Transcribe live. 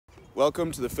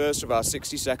Welcome to the first of our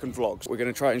 60-second vlogs. We're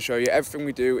going to try and show you everything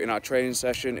we do in our training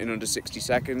session in under 60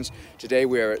 seconds. Today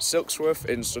we are at Silksworth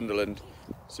in Sunderland.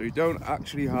 So we don't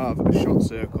actually have a shot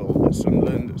circle at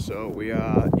Sunderland, so we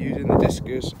are using the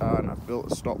discus, and I've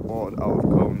built a stop board out of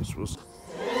cones.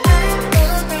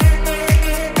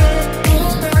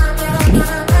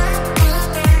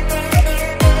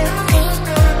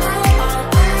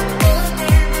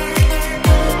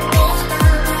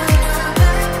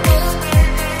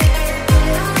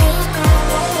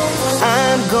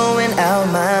 Going out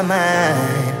my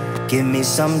mind, give me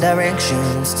some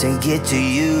directions to get to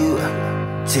you,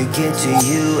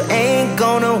 ain't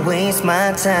gonna waste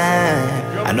my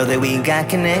time. I know that we got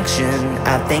connection,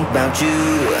 I think about you.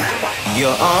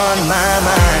 You're on my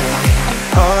mind,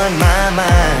 on my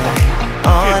mind,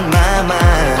 on my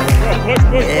mind.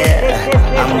 Yeah,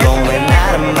 I'm going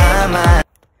out of my mind.